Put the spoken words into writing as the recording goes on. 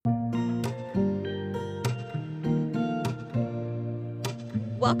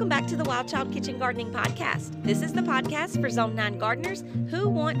Welcome back to the Wild Child Kitchen Gardening Podcast. This is the podcast for Zone 9 gardeners who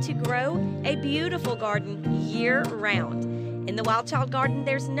want to grow a beautiful garden year-round. In the Wild Child Garden,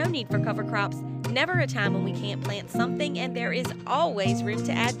 there's no need for cover crops, never a time when we can't plant something, and there is always room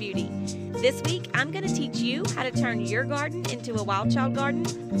to add beauty. This week, I'm going to teach you how to turn your garden into a Wild Child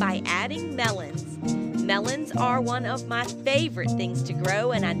garden by adding melons. Melons are one of my favorite things to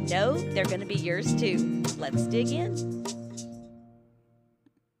grow, and I know they're going to be yours too. Let's dig in.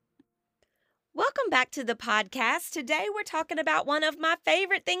 Welcome back to the podcast. Today we're talking about one of my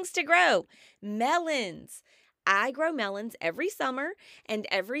favorite things to grow, melons. I grow melons every summer, and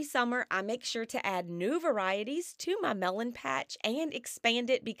every summer I make sure to add new varieties to my melon patch and expand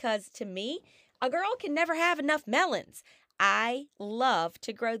it because to me, a girl can never have enough melons. I love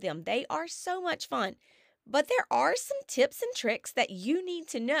to grow them. They are so much fun. But there are some tips and tricks that you need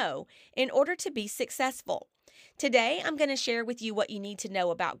to know in order to be successful. Today, I'm going to share with you what you need to know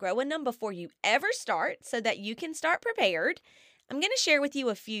about growing them before you ever start so that you can start prepared. I'm going to share with you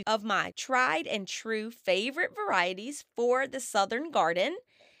a few of my tried and true favorite varieties for the southern garden.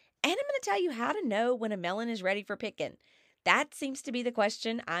 And I'm going to tell you how to know when a melon is ready for picking. That seems to be the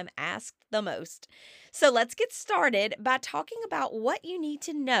question I'm asked the most. So let's get started by talking about what you need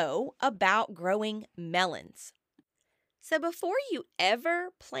to know about growing melons. So before you ever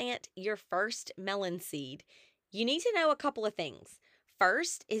plant your first melon seed, you need to know a couple of things.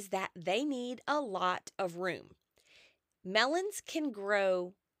 First is that they need a lot of room. Melons can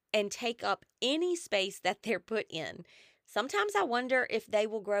grow and take up any space that they're put in. Sometimes I wonder if they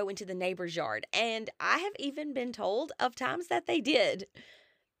will grow into the neighbor's yard, and I have even been told of times that they did.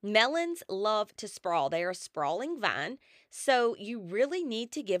 Melons love to sprawl. They are a sprawling vine, so you really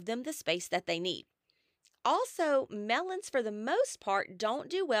need to give them the space that they need. Also, melons for the most part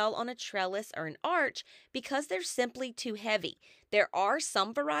don't do well on a trellis or an arch because they're simply too heavy. There are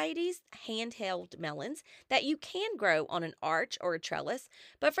some varieties, handheld melons, that you can grow on an arch or a trellis,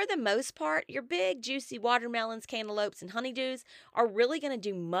 but for the most part, your big, juicy watermelons, cantaloupes, and honeydews are really going to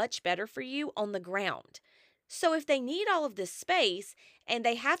do much better for you on the ground. So if they need all of this space and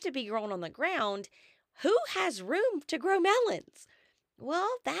they have to be grown on the ground, who has room to grow melons?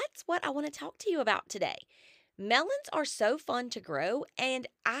 Well, that's what I want to talk to you about today. Melons are so fun to grow, and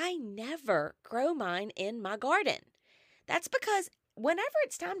I never grow mine in my garden. That's because whenever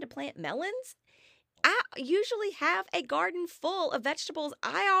it's time to plant melons, I usually have a garden full of vegetables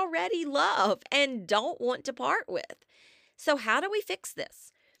I already love and don't want to part with. So how do we fix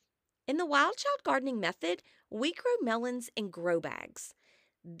this? In the Wild Child Gardening method, we grow melons in grow bags.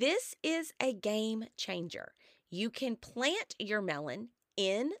 This is a game changer. You can plant your melon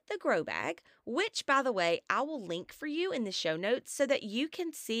in the grow bag, which, by the way, I will link for you in the show notes so that you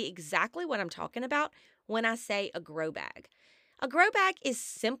can see exactly what I'm talking about when I say a grow bag. A grow bag is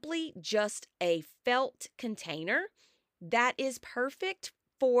simply just a felt container that is perfect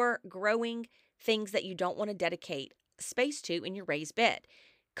for growing things that you don't want to dedicate space to in your raised bed.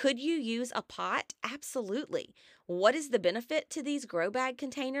 Could you use a pot? Absolutely. What is the benefit to these grow bag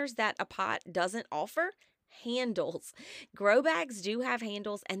containers that a pot doesn't offer? Handles. Grow bags do have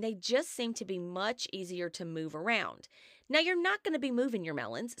handles, and they just seem to be much easier to move around. Now, you're not going to be moving your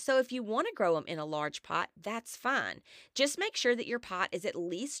melons, so if you want to grow them in a large pot, that's fine. Just make sure that your pot is at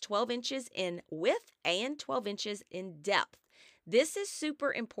least 12 inches in width and 12 inches in depth. This is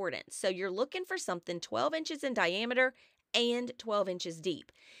super important. So you're looking for something 12 inches in diameter and 12 inches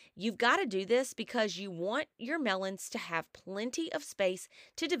deep. You've got to do this because you want your melons to have plenty of space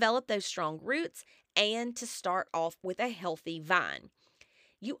to develop those strong roots and to start off with a healthy vine.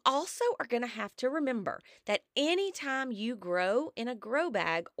 You also are going to have to remember that anytime you grow in a grow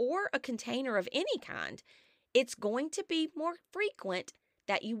bag or a container of any kind, it's going to be more frequent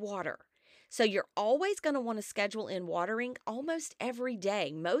that you water. So you're always going to want to schedule in watering almost every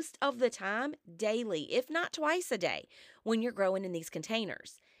day, most of the time daily, if not twice a day, when you're growing in these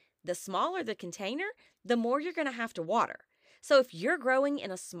containers. The smaller the container, the more you're going to have to water. So if you're growing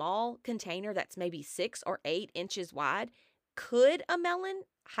in a small container that's maybe 6 or 8 inches wide, could a melon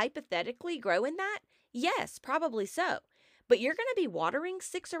hypothetically grow in that? Yes, probably so. But you're going to be watering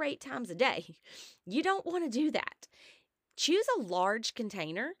 6 or 8 times a day. You don't want to do that. Choose a large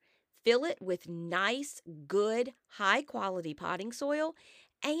container. Fill it with nice, good, high-quality potting soil,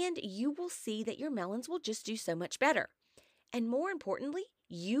 and you will see that your melons will just do so much better. And more importantly,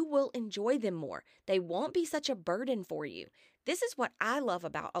 you will enjoy them more. They won't be such a burden for you. This is what I love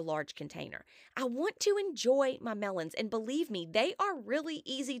about a large container. I want to enjoy my melons, and believe me, they are really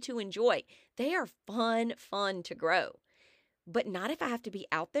easy to enjoy. They are fun to grow. But not if I have to be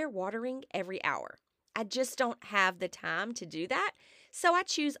out there watering every hour. I just don't have the time to do that. so I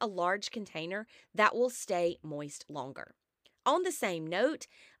choose a large container that will stay moist longer. On the same note,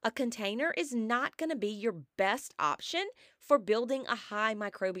 a container is not going to be your best option for building a high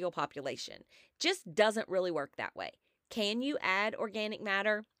microbial population. Just doesn't really work that way. Can you add organic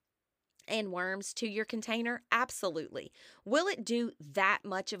matter and worms to your container? Absolutely. Will it do that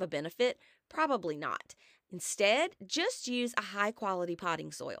much of a benefit? Probably not. Instead, just use a high quality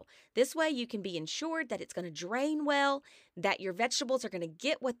potting soil. This way you can be ensured that it's going to drain well, that your vegetables are going to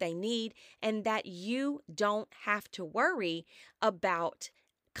get what they need, and that you don't have to worry about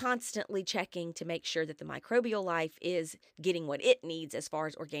constantly checking to make sure that the microbial life is getting what it needs as far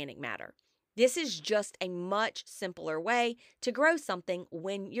as organic matter. This is just a much simpler way to grow something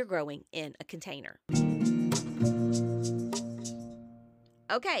when you're growing in a container.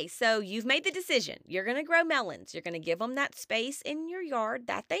 Okay, so you've made the decision. You're going to grow melons. You're going to give them that space in your yard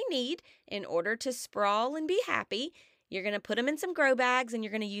that they need in order to sprawl and be happy. You're going to put them in some grow bags, and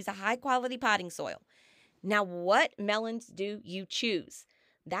you're going to use a high quality potting soil. Now, what melons do you choose?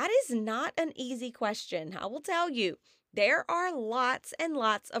 That is not an easy question, I will tell you. There are lots and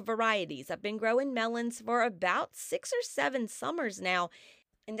lots of varieties. I've been growing melons for about 6 or 7 summers now,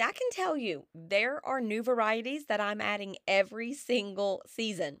 and I can tell you there are new varieties that I'm adding every single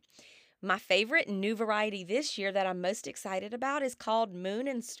season. My favorite new variety this year that I'm most excited about is called Moon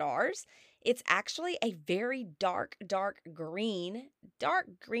and Stars. It's actually a very dark green, dark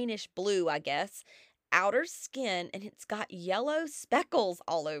greenish blue, I guess, outer skin, and it's got yellow speckles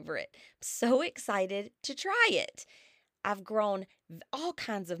all over it. I'm so excited to try it. I've grown all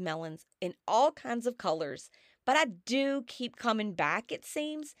kinds of melons in all kinds of colors, but I do keep coming back, it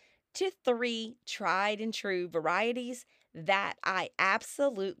seems, to 3 tried and true varieties that I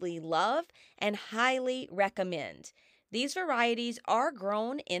absolutely love and highly recommend. These varieties are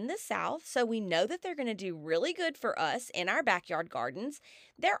grown in the South, so we know that they're going to do really good for us in our backyard gardens.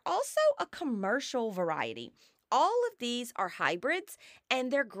 They're also a commercial variety. All of these are hybrids,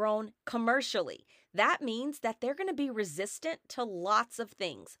 and they're grown commercially. That means that they're going to be resistant to lots of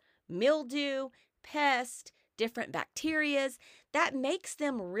things: mildew, pest, different bacterias. That makes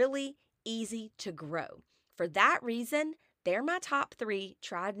them really easy to grow. For that reason, they're my top 3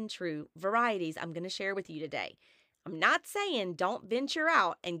 tried and true varieties I'm going to share with you today. I'm not saying don't venture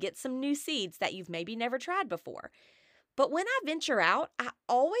out and get some new seeds that you've maybe never tried before. But when I venture out, I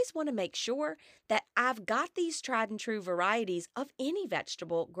always want to make sure that I've got these tried and true varieties of any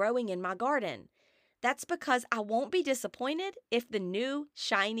vegetable growing in my garden. That's because I won't be disappointed if the new,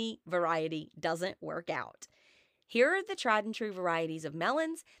 shiny variety doesn't work out. Here are the tried and true varieties of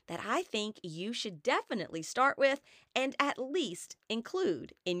melons that I think you should definitely start with and at least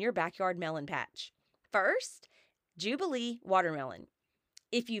include in your backyard melon patch. First, Jubilee watermelon.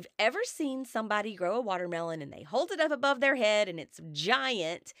 If you've ever seen somebody grow a watermelon and they hold it up above their head and it's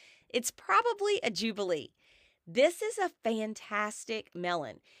giant, it's probably a Jubilee. This is a fantastic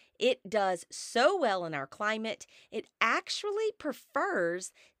melon. It does so well in our climate. It actually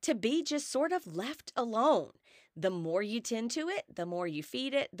prefers to be just sort of left alone. The more you tend to it, the more you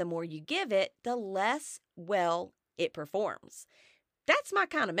feed it, the more you give it, the less well it performs. That's my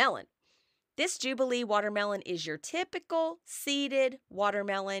kind of melon. This Jubilee watermelon is your typical seeded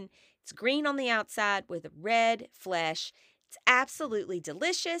watermelon. It's green on the outside with red flesh. It's absolutely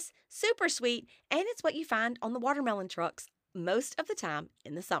delicious, super sweet, and it's what you find on the watermelon trucks most of the time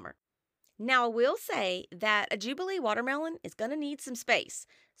in the summer. Now, I will say that a Jubilee watermelon is going to need some space,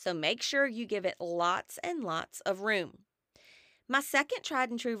 so make sure you give it lots and lots of room. My second tried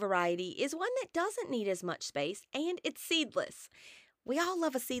and true variety is one that doesn't need as much space, and it's seedless. We all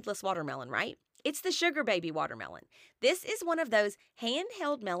love a seedless watermelon, right? It's the Sugar Baby watermelon. This is one of those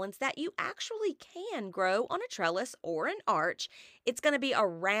handheld melons that you actually can grow on a trellis or an arch. It's going to be a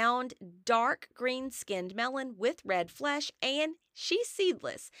round, dark green-skinned melon with red flesh, and she's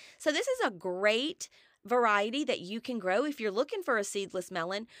seedless. So this is a great variety that you can grow if you're looking for a seedless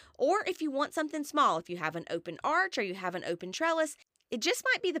melon, or if you want something small. If you have an open arch or you have an open trellis, it just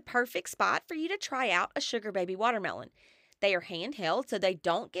might be the perfect spot for you to try out a Sugar Baby watermelon. They are handheld, so they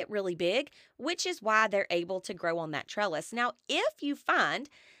don't get really big, which is why they're able to grow on that trellis. Now, if you find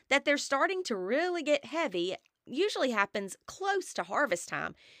that they're starting to really get heavy, it usually happens close to harvest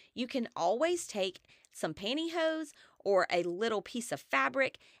time, you can always take some pantyhose or a little piece of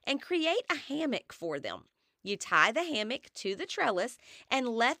fabric and create a hammock for them. You tie the hammock to the trellis and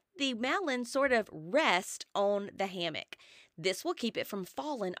let the melon sort of rest on the hammock. This will keep it from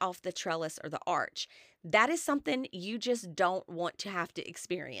falling off the trellis or the arch. That is something you just don't want to have to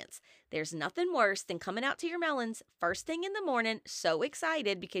experience. There's nothing worse than coming out to your melons first thing in the morning, so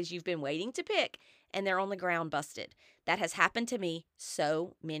excited because you've been waiting to pick, and they're on the ground busted. That has happened to me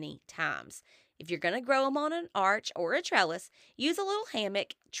so many times. If you're going to grow them on an arch or a trellis, use a little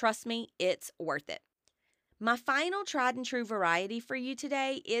hammock. Trust me, it's worth it. My final tried and true variety for you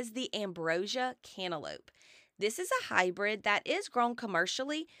today is the ambrosia cantaloupe. This is a hybrid that is grown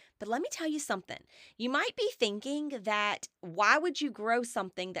commercially, but let me tell you something. You might be thinking that why would you grow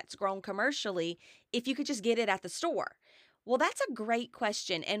something that's grown commercially if you could just get it at the store? Well, that's a great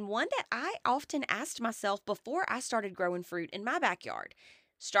question, and one that I often asked myself before I started growing fruit in my backyard.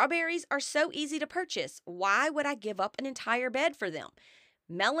 Strawberries are so easy to purchase. Why would I give up an entire bed for them?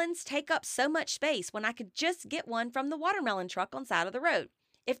 Melons take up so much space when I could just get one from the watermelon truck on side of the road.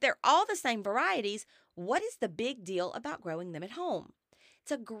 If they're all the same varieties, what is the big deal about growing them at home?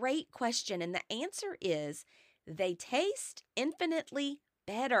 It's a great question, and the answer is they taste infinitely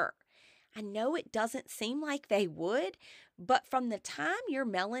better. I know it doesn't seem like they would, but from the time your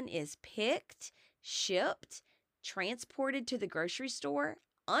melon is picked, shipped, transported to the grocery store,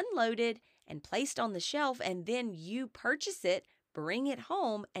 unloaded, and placed on the shelf, and then you purchase it, bring it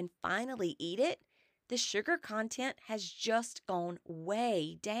home, and finally eat it, the sugar content has just gone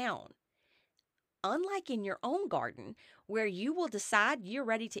way down. Unlike in your own garden, where you will decide you're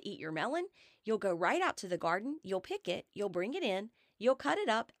ready to eat your melon, you'll go right out to the garden, you'll pick it, you'll bring it in, you'll cut it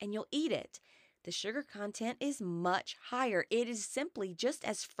up, and you'll eat it. The sugar content is much higher. It is simply just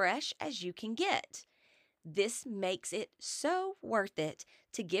as fresh as you can get. This makes it so worth it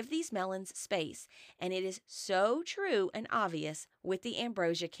to give these melons space, and it is so true and obvious with the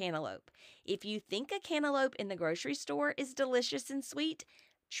ambrosia cantaloupe. If you think a cantaloupe in the grocery store is delicious and sweet,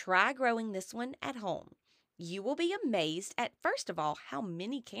 try growing this one at home. You will be amazed at, first of all, how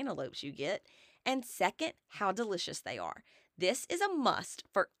many cantaloupes you get, and second, how delicious they are. This is a must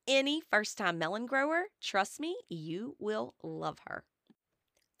for any first-time melon grower. Trust me, you will love her.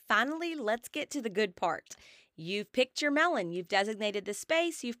 Finally, let's get to the good part. You've picked your melon, you've designated the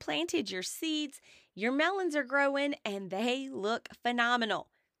space, you've planted your seeds, your melons are growing, and they look phenomenal.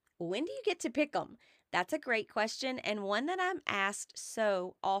 When do you get to pick them? That's a great question, and one that I'm asked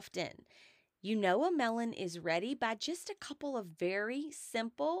so often. You know a melon is ready by just a couple of very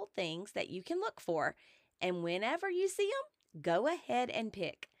simple things that you can look for, and whenever you see them, go ahead and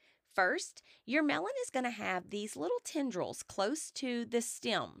pick. First, your melon is going to have these little tendrils close to the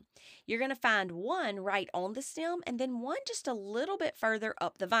stem. You're going to find one right on the stem and then one just a little bit further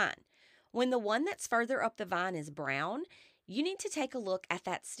up the vine. When the one that's further up the vine is brown, you need to take a look at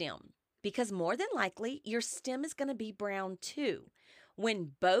that stem because more than likely your stem is going to be brown too.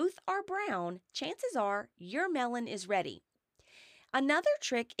 When both are brown, chances are your melon is ready. Another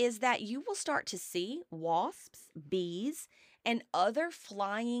trick is that you will start to see wasps, bees, and other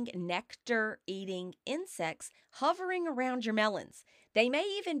flying nectar-eating insects hovering around your melons. They may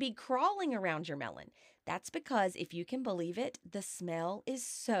even be crawling around your melon. That's because, if you can believe it, the smell is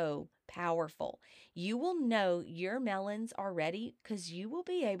so powerful. You will know your melons are ready because you will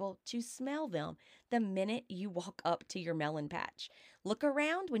be able to smell them the minute you walk up to your melon patch. Look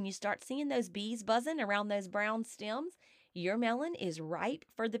around when you start seeing those bees buzzing around those brown stems. Your melon is ripe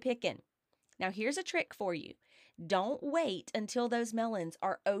for the picking. Now, here's a trick for you. Don't wait until those melons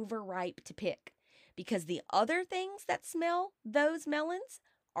are overripe to pick, because the other things that smell those melons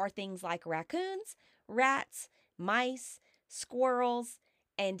are things like raccoons, rats, mice, squirrels,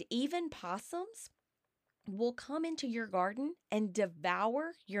 and even possums will come into your garden and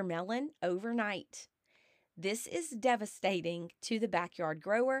devour your melon overnight. This is devastating to the backyard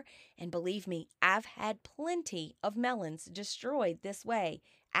grower, and believe me, I've had plenty of melons destroyed this way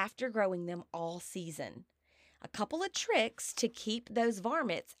after growing them all season. A couple of tricks to keep those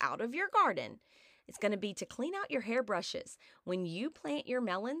varmints out of your garden is going to be to clean out your hairbrushes. When you plant your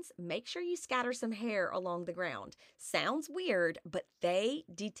melons, make sure you scatter some hair along the ground. Sounds weird, but they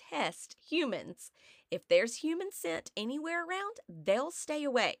detest humans. If there's human scent anywhere around, they'll stay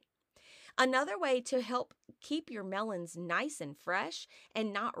away. Another way to help keep your melons nice and fresh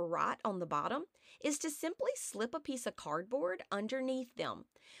and not rot on the bottom is to simply slip a piece of cardboard underneath them.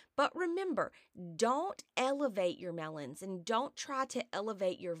 But remember, don't elevate your melons and don't try to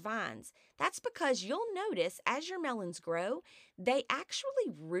elevate your vines. That's because you'll notice as your melons grow, they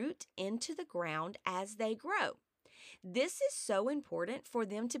actually root into the ground as they grow. This is so important for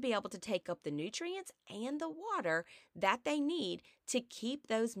them to be able to take up the nutrients and the water that they need to keep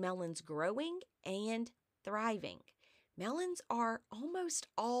those melons growing and thriving. Melons are almost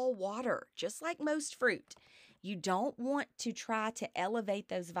all water, just like most fruit. You don't want to try to elevate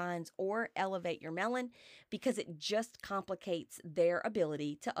those vines or elevate your melon because it just complicates their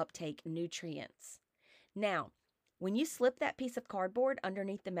ability to uptake nutrients. Now, when you slip that piece of cardboard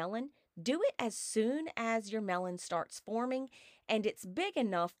underneath the melon, do it as soon as your melon starts forming and it's big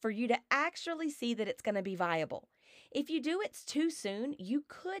enough for you to actually see that it's going to be viable. If you do it too soon, you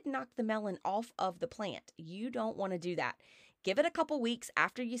could knock the melon off of the plant. You don't want to do that. Give it a couple weeks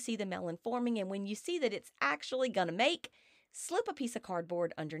after you see the melon forming, and when you see that it's actually going to make, slip a piece of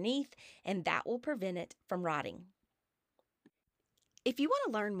cardboard underneath, and that will prevent it from rotting. If you want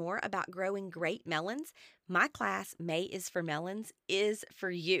to learn more about growing great melons, my class, May is for Melons, is for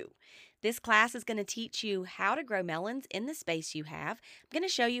you. This class is going to teach you how to grow melons in the space you have. I'm going to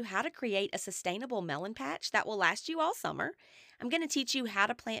show you how to create a sustainable melon patch that will last you all summer. I'm going to teach you how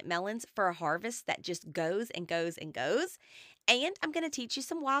to plant melons for a harvest that just goes and goes and goes. And I'm going to teach you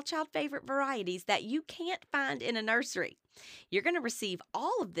some wild child favorite varieties that you can't find in a nursery. You're going to receive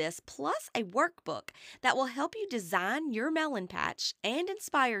all of this plus a workbook that will help you design your melon patch and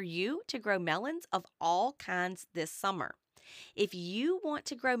inspire you to grow melons of all kinds this summer. If you want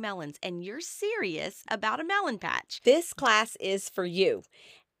to grow melons and you're serious about a melon patch, this class is for you.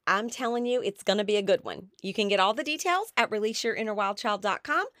 I'm telling you, it's going to be a good one. You can get all the details at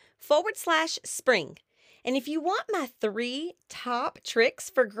releaseyourinnerwildchild.com/spring. And if you want my 3 top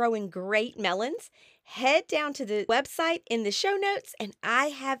tricks for growing great melons, head down to the website in the show notes and I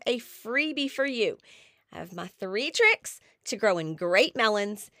have a freebie for you. I have my 3 tricks to growing great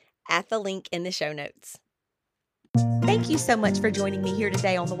melons at the link in the show notes. Thank you so much for joining me here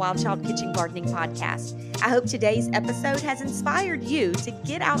today on the Wild Child Kitchen Gardening Podcast. I hope today's episode has inspired you to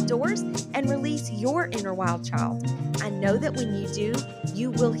get outdoors and release your inner wild child. I know that when you do,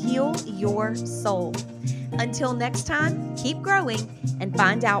 you will heal your soul. Until next time, keep growing and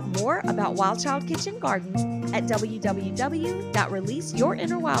find out more about Wild Child Kitchen Gardens at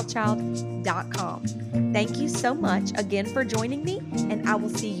www.releaseyourinnerwildchild.com. Thank you so much again for joining me, and I will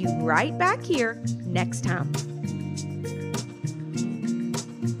see you right back here next time.